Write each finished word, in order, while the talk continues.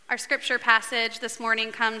Our scripture passage this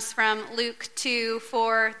morning comes from Luke 2,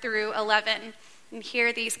 4 through 11. And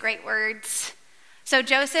hear these great words. So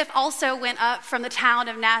Joseph also went up from the town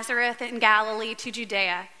of Nazareth in Galilee to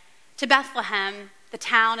Judea, to Bethlehem, the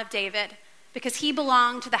town of David, because he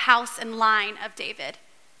belonged to the house and line of David.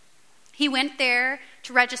 He went there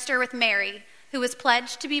to register with Mary, who was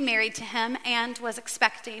pledged to be married to him and was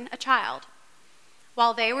expecting a child.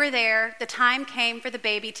 While they were there, the time came for the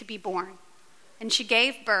baby to be born, and she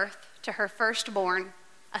gave birth to her firstborn,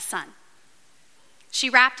 a son. She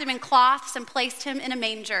wrapped him in cloths and placed him in a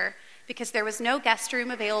manger because there was no guest room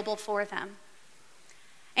available for them.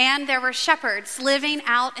 And there were shepherds living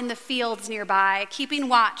out in the fields nearby, keeping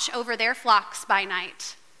watch over their flocks by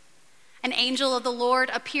night. An angel of the Lord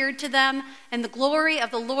appeared to them, and the glory of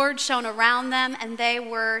the Lord shone around them, and they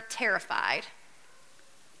were terrified.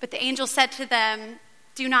 But the angel said to them,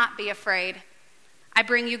 "Do not be afraid. I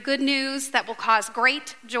bring you good news that will cause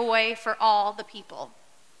great joy for all the people.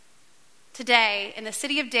 Today, in the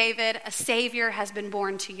city of David, a Savior has been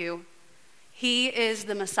born to you. He is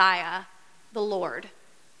the Messiah, the Lord.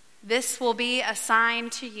 This will be a sign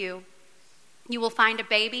to you. You will find a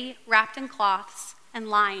baby wrapped in cloths and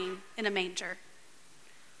lying in a manger."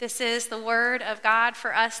 This is the word of God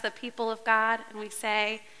for us, the people of God, and we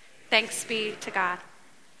say, thanks be to God.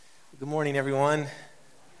 Good morning, everyone.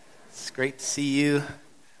 It's great to see you.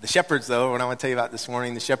 The shepherds, though, what I want to tell you about this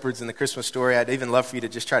morning, the shepherds in the Christmas story, I'd even love for you to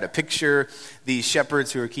just try to picture these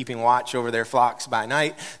shepherds who are keeping watch over their flocks by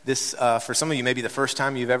night. This, for some of you, may be the first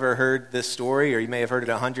time you've ever heard this story, or you may have heard it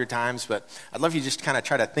 100 times, but I'd love you to just kind of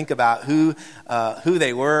try to think about who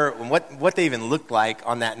they were and what they even looked like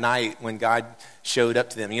on that night when God showed up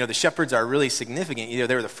to them. You know, the shepherds are really significant. You know,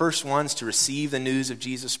 they were the first ones to receive the news of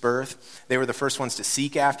Jesus' birth. They were the first ones to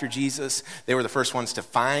seek after Jesus. They were the first ones to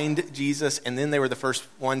find Jesus. And then they were the first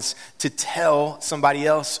ones to tell somebody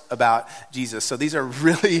else about Jesus. So these are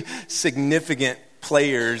really significant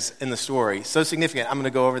players in the story. So significant, I'm going to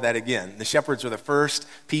go over that again. The shepherds were the first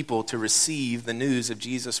people to receive the news of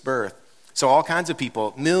Jesus' birth. So all kinds of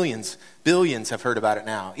people, millions, billions have heard about it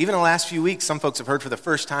now. Even in the last few weeks, some folks have heard for the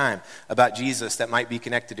first time about Jesus that might be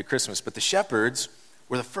connected to Christmas. But the shepherds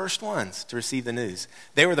were the first ones to receive the news.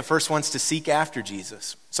 They were the first ones to seek after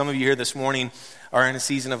Jesus. Some of you here this morning are in a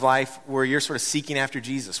season of life where you're sort of seeking after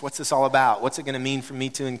Jesus. What's this all about? What's it going to mean for me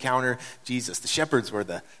to encounter Jesus? The shepherds were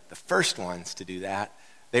the first ones to do that.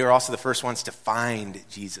 They were also the first ones to find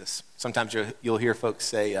Jesus. Sometimes you'll hear folks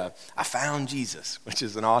say, I found Jesus, which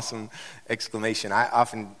is an awesome exclamation.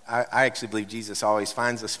 I actually believe Jesus always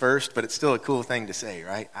finds us first, but it's still a cool thing to say,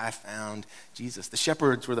 right? I found Jesus. The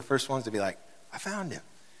shepherds were the first ones to be like, I found him.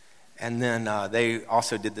 And then they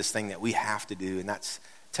also did this thing that we have to do, and that's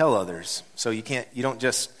tell others. So you don't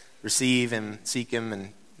just receive and seek him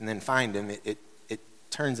and then find him. It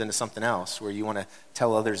turns into something else where you want to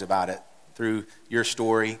tell others about it. Through your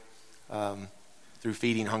story, through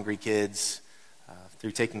feeding hungry kids,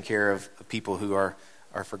 through taking care of people who are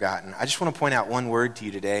forgotten. I just want to point out one word to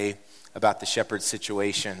you today about the shepherd's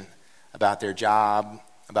situation, about their job,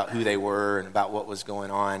 about who they were, and about what was going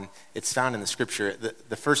on. It's found in the scripture.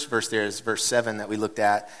 The first verse there is verse 7 that we looked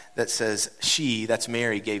at that says, she, that's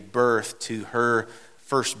Mary, gave birth to her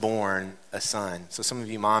firstborn, a son. So some of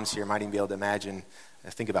you moms here might even be able to imagine,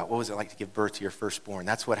 think about what was it like to give birth to your firstborn.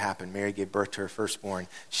 That's what happened. Mary gave birth to her firstborn.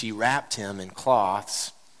 She wrapped him in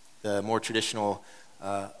cloths. The more traditional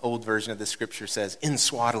old version of the scripture says in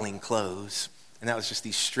swaddling clothes. And that was just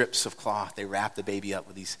these strips of cloth. They wrapped the baby up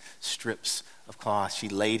with these strips of cloth. She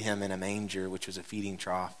laid him in a manger, which was a feeding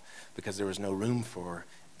trough, because there was no room for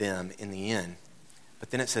them in the inn. But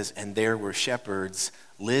then it says, and there were shepherds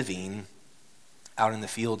living out in the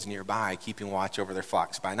fields nearby, keeping watch over their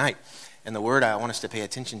flocks by night. And the word I want us to pay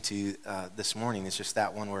attention to this morning is just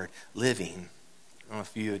that one word, living. I don't know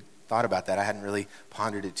if you had thought about that. I hadn't really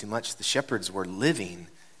pondered it too much. The shepherds were living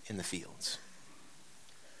in the fields.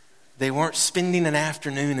 They weren't spending an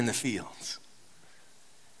afternoon in the fields.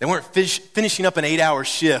 They weren't finishing up an 8-hour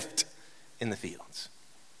shift in the fields.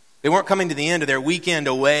 They weren't coming to the end of their weekend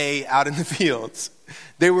away out in the fields.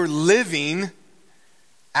 They were living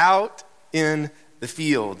out in the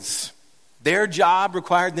fields. Their job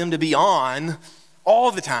required them to be on all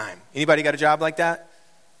the time. Anybody got a job like that?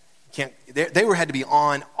 They had to be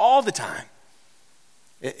on all the time.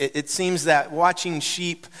 It seems that watching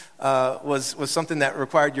sheep was something that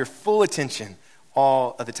required your full attention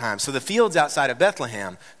all of the time. So the fields outside of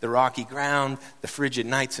Bethlehem, the rocky ground, the frigid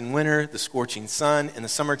nights in winter, the scorching sun in the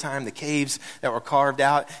summertime, the caves that were carved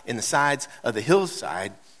out in the sides of the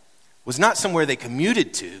hillside, was not somewhere they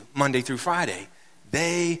commuted to Monday through Friday.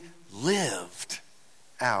 They lived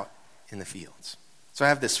out in the fields. So So I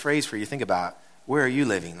have this phrase for you. Think about, where are you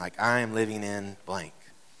living? Like, I am living in blank.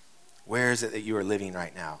 Where is it that you are living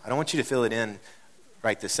right now? I don't want you to fill it in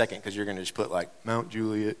right this second, because you're going to just put like Mount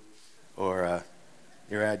Juliet or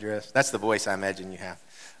your address. That's the voice I imagine you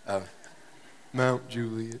have. Mount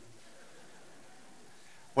Juliet.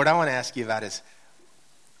 What I want to ask you about is,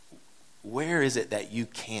 where is it that you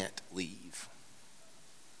can't leave?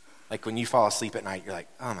 Like when you fall asleep at night, you're like,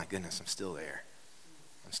 oh my goodness, I'm still there.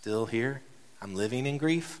 I'm still here. I'm living in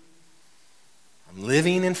grief. I'm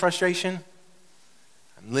living in frustration.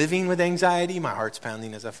 I'm living with anxiety. My heart's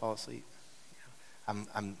pounding as I fall asleep.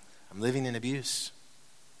 I'm living in abuse.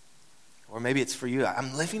 Or maybe it's for you.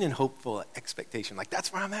 I'm living in hopeful expectation. Like,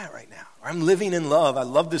 that's where I'm at right now. Or I'm living in love. I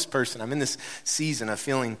love this person. I'm in this season of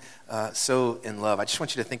feeling so in love. I just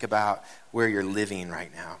want you to think about where you're living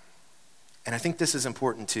right now. And I think this is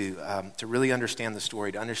important to really understand the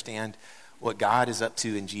story, to understand what God is up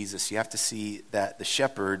to in Jesus. You have to see that the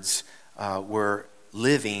shepherds were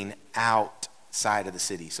living outside of the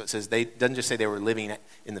city. So it says doesn't just say they were living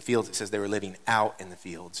in the fields. It says they were living out in the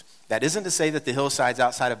fields. That isn't to say that the hillsides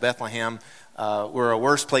outside of Bethlehem were a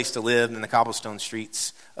worse place to live than the cobblestone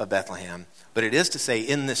streets of Bethlehem. But it is to say,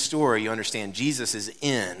 in this story, you understand Jesus is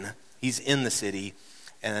he's in the city,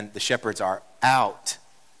 and the shepherds are out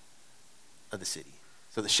of the city.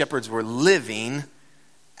 So the shepherds were living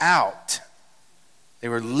out. They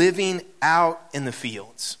were living out in the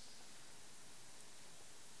fields.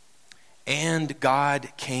 And God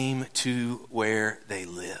came to where they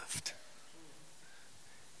lived.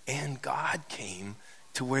 And God came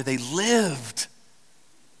to where they lived.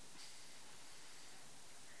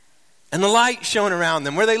 And the light shone around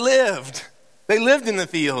them where they lived. They lived in the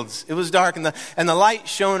fields. It was dark, and the light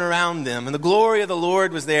shone around them, and the glory of the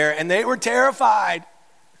Lord was there, and they were terrified.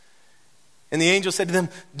 And the angel said to them,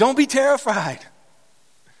 don't be terrified.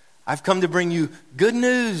 I've come to bring you good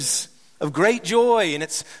news of great joy, and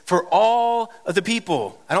it's for all of the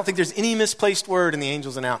people. I don't think there's any misplaced word in the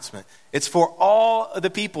angel's announcement. It's for all of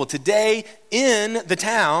the people. Today, in the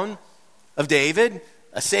town of David,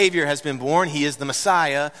 a Savior has been born. He is the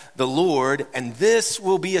Messiah, the Lord, and this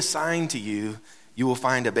will be a sign to you. You will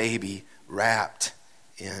find a baby wrapped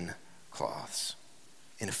in cloths,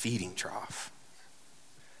 in a feeding trough.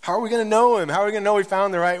 How are we going to know him? How are we going to know we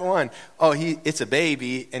found the right one? Oh, it's a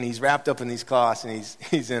baby, and he's wrapped up in these cloths, and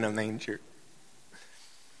he's in a manger.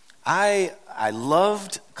 I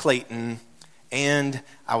loved Clayton, and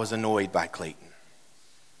I was annoyed by Clayton.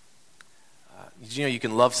 Did you know you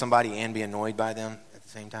can love somebody and be annoyed by them at the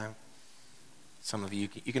same time? Some of you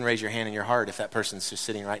can raise your hand in your heart if that person's just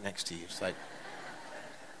sitting right next to you. It's like,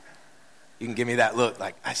 you can give me that look,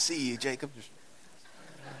 like, I see you, Jacob.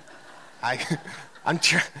 I'm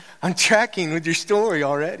tracking with your story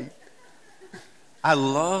already. I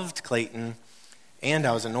loved Clayton, and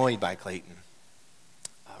I was annoyed by Clayton.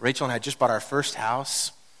 Rachel and I just bought our first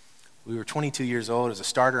house. We were 22 years old. It was a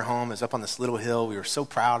starter home. It was up on this little hill. We were so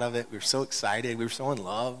proud of it. We were so excited. We were so in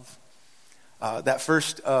love. That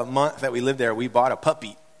first month that we lived there, we bought a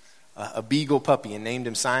puppy, a beagle puppy, and named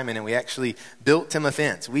him Simon, and we actually built him a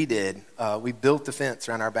fence. We did. We built the fence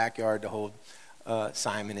around our backyard to hold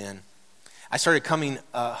Simon in. I started coming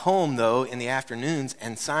home, though, in the afternoons,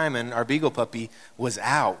 and Simon, our beagle puppy, was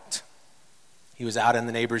out. He was out in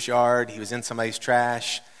the neighbor's yard. He was in somebody's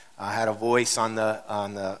trash. I had a voice on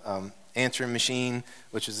the answering machine,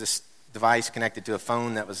 which was this device connected to a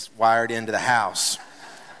phone that was wired into the house.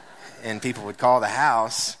 And people would call the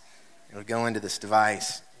house, and would go into this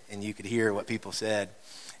device, and you could hear what people said.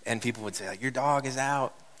 And people would say, like, your dog is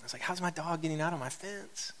out. I was like, how's my dog getting out of my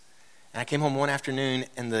fence? And I came home one afternoon,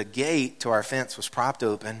 and the gate to our fence was propped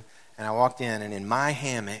open, and I walked in, and in my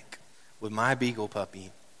hammock with my beagle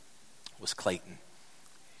puppy was Clayton.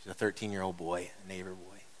 He's a 13-year-old boy, a neighbor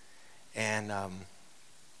boy. And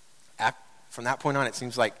from that point on, it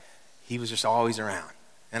seems like he was just always around.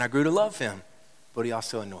 And I grew to love him, but he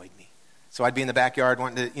also annoyed me. So I'd be in the backyard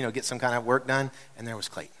wanting to, get some kind of work done, and there was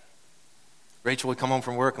Clayton. Rachel would come home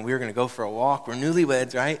from work, and we were going to go for a walk. We're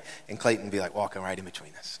newlyweds, right? And Clayton would be like walking right in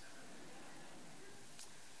between us.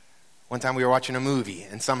 One time we were watching a movie,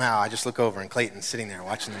 and somehow I just look over, and Clayton's sitting there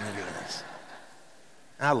watching the movie with us.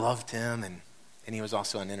 And I loved him, and he was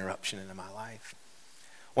also an interruption into my life.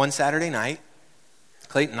 One Saturday night,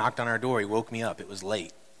 Clayton knocked on our door. He woke me up. It was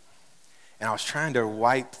late. And I was trying to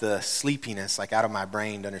wipe the sleepiness out of my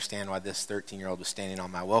brain to understand why this 13-year-old was standing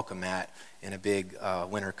on my welcome mat in a big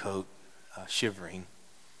winter coat, shivering.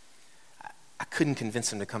 I couldn't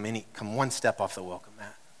convince him to come one step off the welcome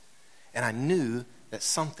mat. And I knew that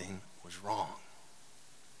something was wrong.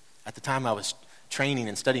 At the time, I was training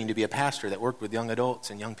and studying to be a pastor that worked with young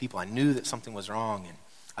adults and young people. I knew that something was wrong, and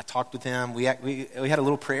I talked with him. We had a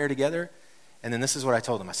little prayer together, and then this is what I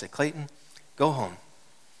told him. I said, Clayton, go home,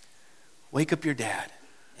 wake up your dad,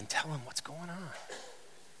 and tell him what's going on.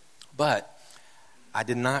 But I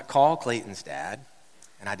did not call Clayton's dad,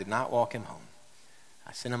 and I did not walk him home.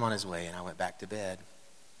 I sent him on his way, and I went back to bed.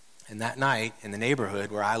 And that night, in the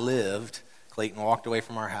neighborhood where I lived, Clayton walked away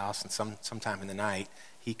from our house, and sometime in the night,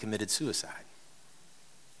 he committed suicide.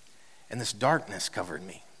 And this darkness covered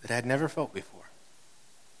me that I had never felt before.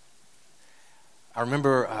 I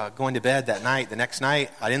remember going to bed that night. The next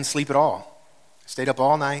night, I didn't sleep at all. I stayed up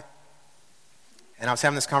all night. And I was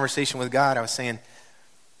having this conversation with God. I was saying,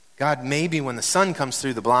 God, maybe when the sun comes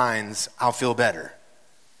through the blinds, I'll feel better.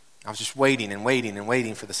 I was just waiting and waiting and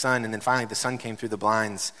waiting for the sun. And then finally the sun came through the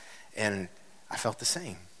blinds, and I felt the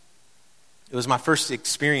same. It was my first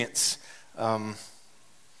experience.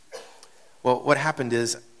 What happened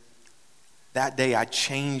is that day I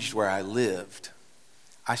changed where I lived.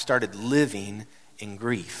 I started living in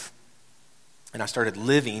grief. And I started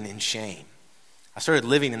living in shame. I started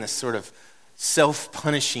living in this sort of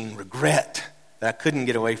self-punishing regret that I couldn't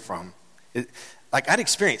get away from. I'd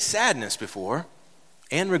experienced sadness before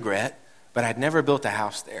and regret, but I'd never built a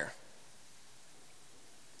house there.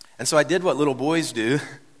 And so I did what little boys do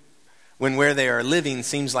when where they are living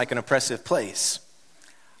seems like an oppressive place.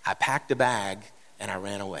 I packed a bag and I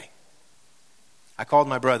ran away. I called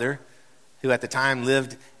my brother, who at the time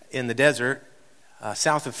lived in the desert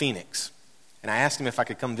south of Phoenix. And I asked him if I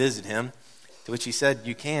could come visit him, to which he said,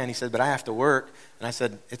 you can. He said, but I have to work. And I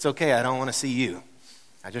said, it's okay, I don't want to see you.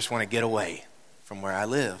 I just want to get away from where I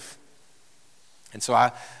live. And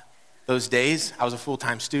so those days, I was a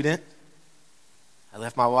full-time student. I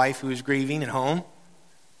left my wife, who was grieving, at home.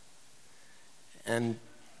 And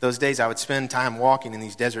those days, I would spend time walking in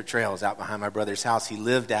these desert trails out behind my brother's house. He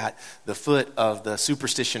lived at the foot of the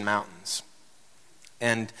Superstition Mountains.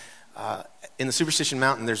 And in the Superstition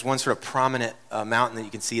Mountain, there's one sort of prominent mountain that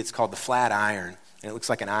you can see. It's called the Flatiron. And it looks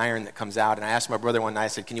like an iron that comes out. And I asked my brother one night, I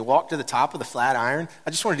said, can you walk to the top of the Flatiron? I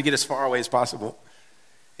just wanted to get as far away as possible.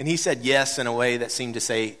 And he said yes in a way that seemed to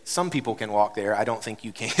say, some people can walk there. I don't think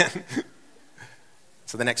you can.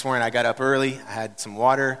 So the next morning I got up early. I had some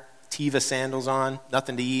water, Teva sandals on,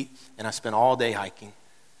 nothing to eat, and I spent all day hiking.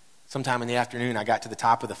 Sometime in the afternoon, I got to the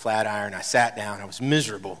top of the Flatiron. I sat down. I was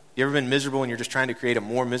miserable. You ever been miserable when you're just trying to create a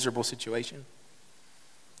more miserable situation?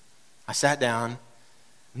 I sat down,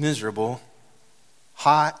 miserable,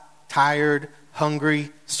 hot, tired, hungry,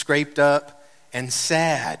 scraped up, and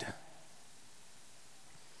sad.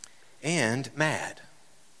 And mad.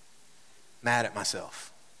 Mad at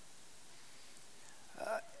myself.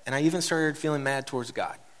 And I even started feeling mad towards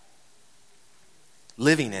God.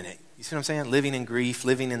 Living in it. You see what I'm saying? Living in grief,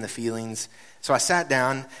 living in the feelings. So I sat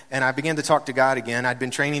down and I began to talk to God again. I'd been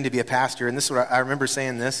training to be a pastor, and this is what I remember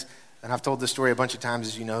saying this, and I've told this story a bunch of times,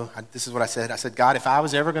 as you know. This is what I said. I said, God, if I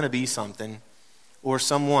was ever going to be something or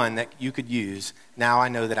someone that you could use, now I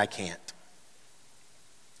know that I can't.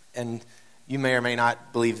 And you may or may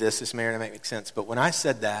not believe this. This may or may not make sense. But when I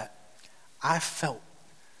said that, I felt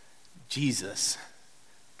Jesus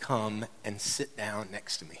come and sit down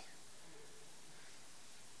next to me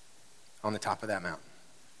on the top of that mountain.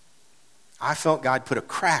 I felt God put a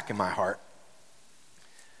crack in my heart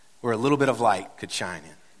where a little bit of light could shine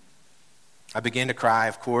in. I began to cry,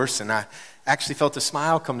 of course, and I actually felt a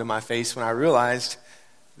smile come to my face when I realized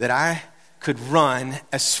that I could run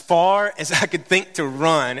as far as I could think to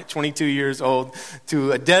run at 22 years old,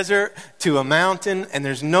 to a desert, to a mountain, and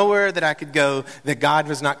there's nowhere that I could go that God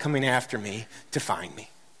was not coming after me to find me.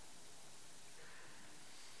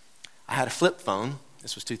 I had a flip phone.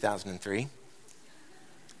 This was 2003.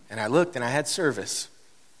 And I looked and I had service.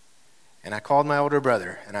 And I called my older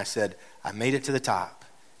brother and I said, I made it to the top.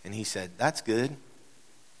 And he said, that's good.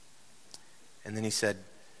 And then he said,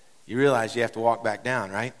 you realize you have to walk back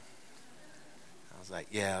down, right? I was like,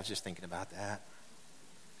 yeah, I was just thinking about that.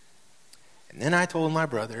 And then I told my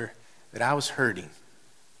brother that I was hurting.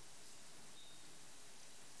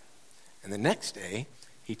 And the next day,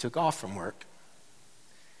 he took off from work.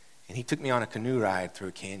 And he took me on a canoe ride through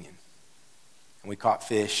a canyon. And we caught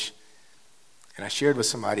fish. And I shared with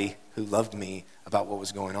somebody who loved me about what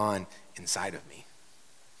was going on inside of me.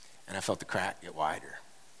 And I felt the crack get wider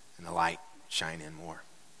and the light shine in more.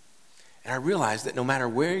 And I realized that no matter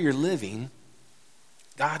where you're living,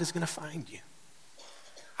 God is going to find you.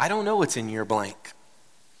 I don't know what's in your blank,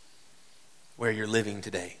 where you're living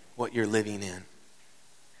today, what you're living in.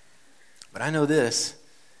 But I know this,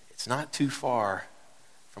 it's not too far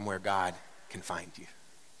from where God can find you.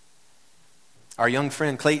 Our young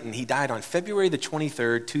friend Clayton, he died on February the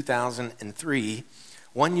 23rd, 2003.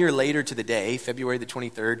 1 year later to the day, February the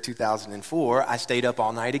 23rd, 2004, I stayed up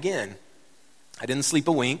all night again. I didn't sleep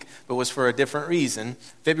a wink, but was for a different reason.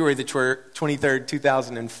 February the 23rd,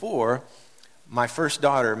 2004, my first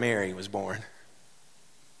daughter, Mary, was born.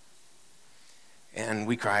 And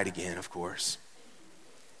we cried again, of course.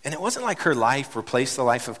 And it wasn't like her life replaced the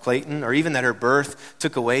life of Clayton, or even that her birth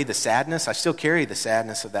took away the sadness. I still carry the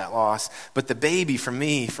sadness of that loss. But the baby, for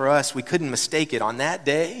me, for us, we couldn't mistake it. On that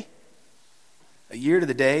day, a year to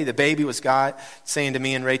the day, the baby was God saying to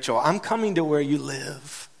me and Rachel, I'm coming to where you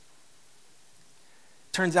live.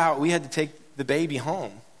 Turns out we had to take the baby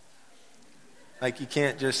home. Like you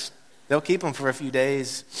can't just, they'll keep him for a few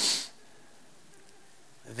days.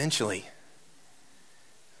 Eventually,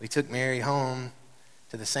 we took Mary home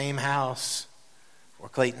to the same house where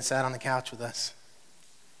Clayton sat on the couch with us.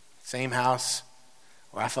 Same house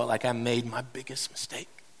where I felt like I made my biggest mistake.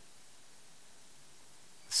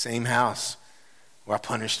 The same house where I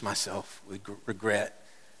punished myself with regret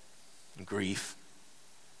and grief.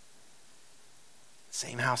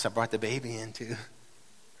 Same house I brought the baby into,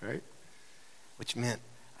 right? Which meant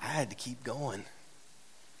I had to keep going.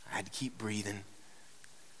 I had to keep breathing.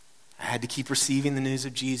 I had to keep receiving the news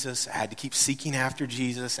of Jesus. I had to keep seeking after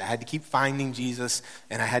Jesus. I had to keep finding Jesus.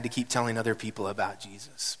 And I had to keep telling other people about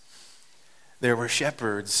Jesus. There were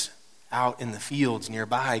shepherds out in the fields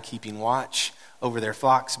nearby keeping watch over their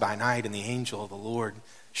flocks by night, and the angel of the Lord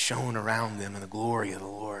shone around them, and the glory of the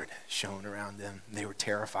Lord shone around them. And they were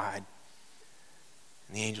terrified.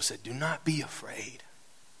 And the angel said, do not be afraid.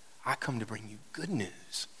 I come to bring you good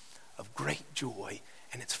news of great joy,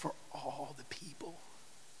 and it's for all the people.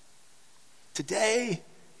 Today,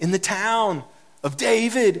 in the town of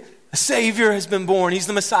David, a Savior has been born. He's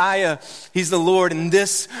the Messiah. He's the Lord, and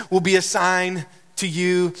this will be a sign to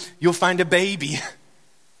you. You'll find a baby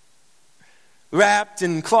wrapped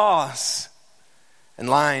in cloths and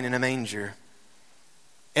lying in a manger.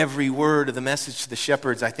 Every word of the message to the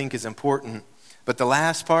shepherds, I think, is important. But the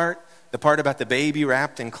last part, the part about the baby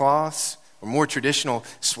wrapped in cloths, or more traditional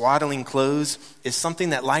swaddling clothes, is something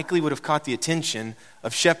that likely would have caught the attention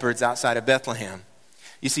of shepherds outside of Bethlehem.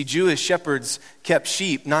 You see, Jewish shepherds kept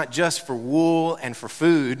sheep not just for wool and for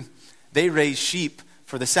food. They raised sheep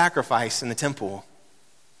for the sacrifice in the temple.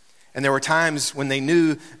 And there were times when they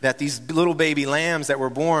knew that these little baby lambs that were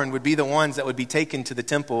born would be the ones that would be taken to the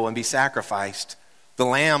temple and be sacrificed. The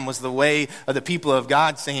lamb was the way of the people of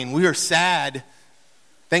God saying, we are sad.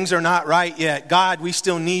 Things are not right yet. God, we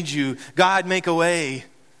still need you. God, make a way.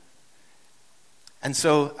 And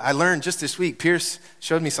so I learned just this week, Pierce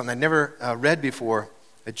showed me something I'd never read before.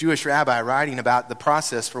 A Jewish rabbi writing about the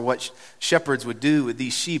process for what shepherds would do with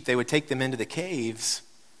these sheep. They would take them into the caves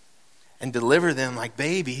and deliver them like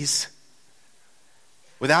babies.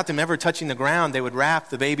 Without them ever touching the ground, they would wrap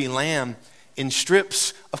the baby lamb in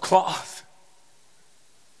strips of cloth,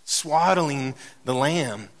 swaddling the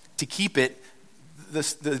lamb to keep it,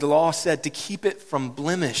 the law said, to keep it from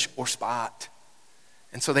blemish or spot.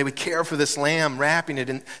 And so they would care for this lamb, wrapping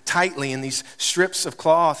it tightly in these strips of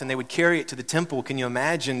cloth, and they would carry it to the temple. Can you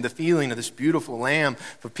imagine the feeling of this beautiful lamb?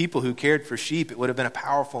 For people who cared for sheep, it would have been a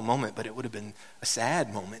powerful moment, but it would have been a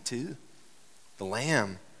sad moment too. The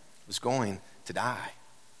lamb was going to die.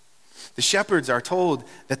 The shepherds are told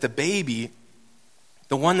that the baby,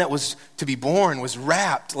 the one that was to be born, was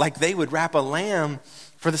wrapped like they would wrap a lamb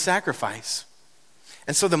for the sacrifice.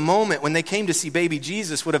 And so the moment when they came to see baby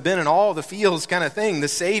Jesus would have been an all the fields kind of thing. The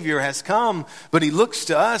Savior has come, but he looks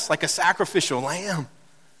to us like a sacrificial lamb.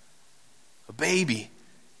 A baby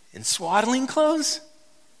in swaddling clothes.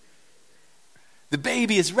 The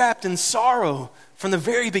baby is wrapped in sorrow from the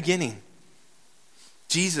very beginning.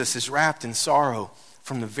 Jesus is wrapped in sorrow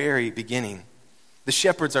from the very beginning. The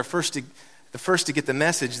shepherds are the first to get the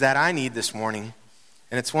message that I need this morning,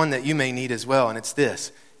 and it's one that you may need as well, and it's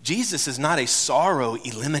this. Jesus is not a sorrow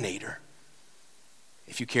eliminator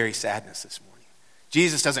if you carry sadness this morning.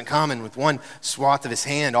 Jesus doesn't come and with one swath of his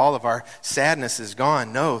hand, all of our sadness is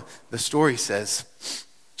gone. No, the story says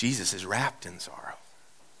Jesus is wrapped in sorrow.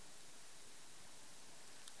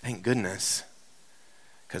 Thank goodness,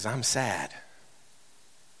 because I'm sad.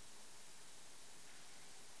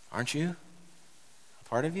 Aren't you? A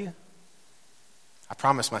part of you? I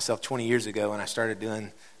promised myself 20 years ago when I started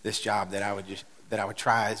doing this job that I would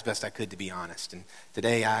try as best I could to be honest. And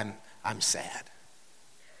today I'm sad.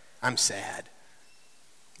 I'm sad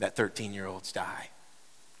that 13-year-olds die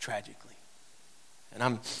tragically.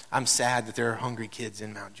 And I'm sad that there are hungry kids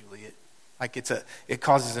in Mount Juliet. Like it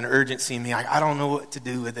causes an urgency in me. I don't know what to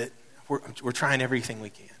do with it. We're trying everything we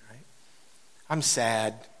can, right? I'm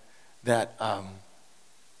sad that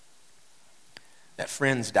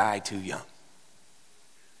friends die too young.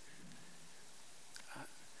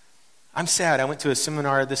 I'm sad. I went to a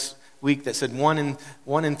seminar this week that said one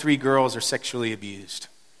in 3 girls are sexually abused.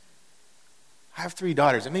 I have 3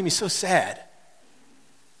 daughters. It made me so sad.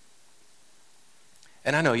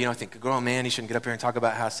 And I know, I think a grown man, he shouldn't get up here and talk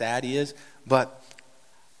about how sad he is, but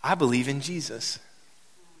I believe in Jesus.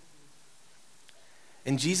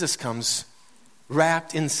 And Jesus comes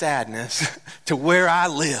wrapped in sadness to where I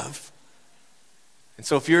live. And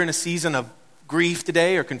so if you're in a season of grief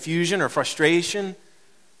today or confusion or frustration,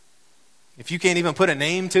 if you can't even put a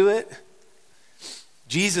name to it,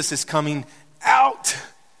 Jesus is coming out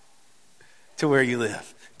to where you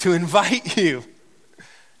live to invite you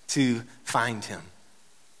to find him.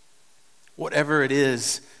 Whatever it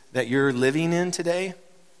is that you're living in today,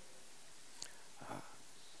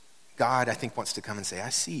 God, I think, wants to come and say, I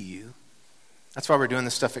see you. That's why we're doing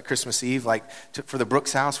this stuff at Christmas Eve. Like for the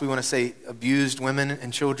Brooks House, we want to say abused women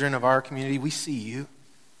and children of our community, we see you.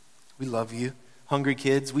 We love you. Hungry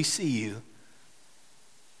kids, we see you.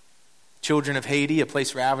 Children of Haiti, a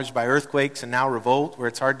place ravaged by earthquakes and now revolt, where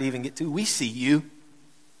it's hard to even get to, we see you.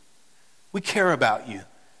 We care about you.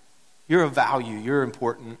 You're of value. You're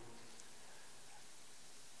important.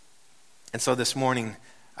 And so this morning,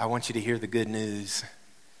 I want you to hear the good news.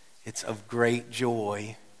 It's of great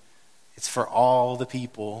joy. It's for all the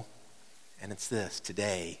people. And it's this: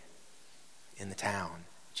 today, in the town,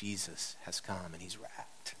 Jesus has come and he's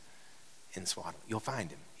wrapped in swaddling. You'll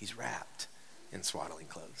find him. He's wrapped in swaddling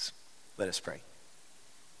clothes. Let us pray.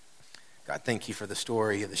 God, thank you for the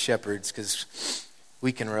story of the shepherds, because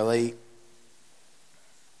we can relate.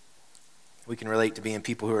 We can relate to being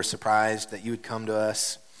people who are surprised that you would come to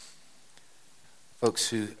us. Folks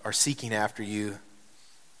who are seeking after you.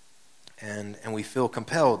 And we feel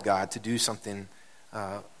compelled, God, to do something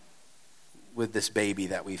with this baby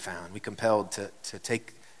that we found. We're compelled to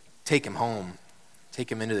take him home,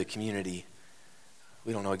 take him into the community.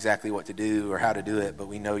 We don't know exactly what to do or how to do it, but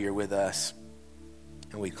we know you're with us,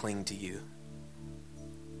 and we cling to you.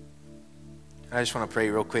 I just want to pray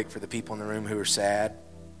real quick for the people in the room who are sad.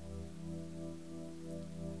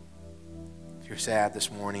 If you're sad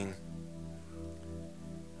this morning,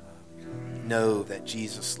 know that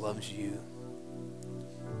Jesus loves you.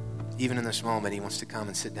 Even in this moment, he wants to come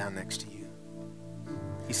and sit down next to you.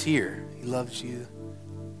 He's here. He loves you.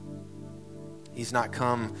 He's not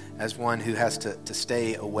come as one who has to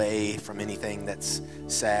stay away from anything that's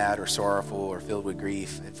sad or sorrowful or filled with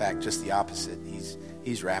grief. In fact, just the opposite.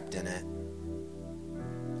 He's wrapped in it.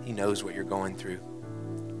 He knows what you're going through.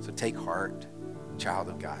 So take heart, child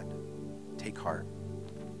of God. Take heart.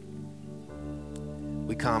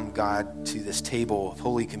 We come, God, to this table of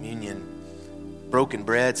Holy Communion, broken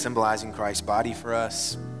bread symbolizing Christ's body for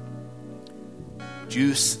us,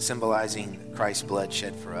 juice symbolizing Christ's blood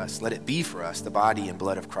shed for us. Let it be for us the body and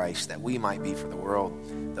blood of Christ, that we might be for the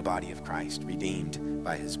world the body of Christ, redeemed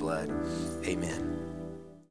by his blood. Amen.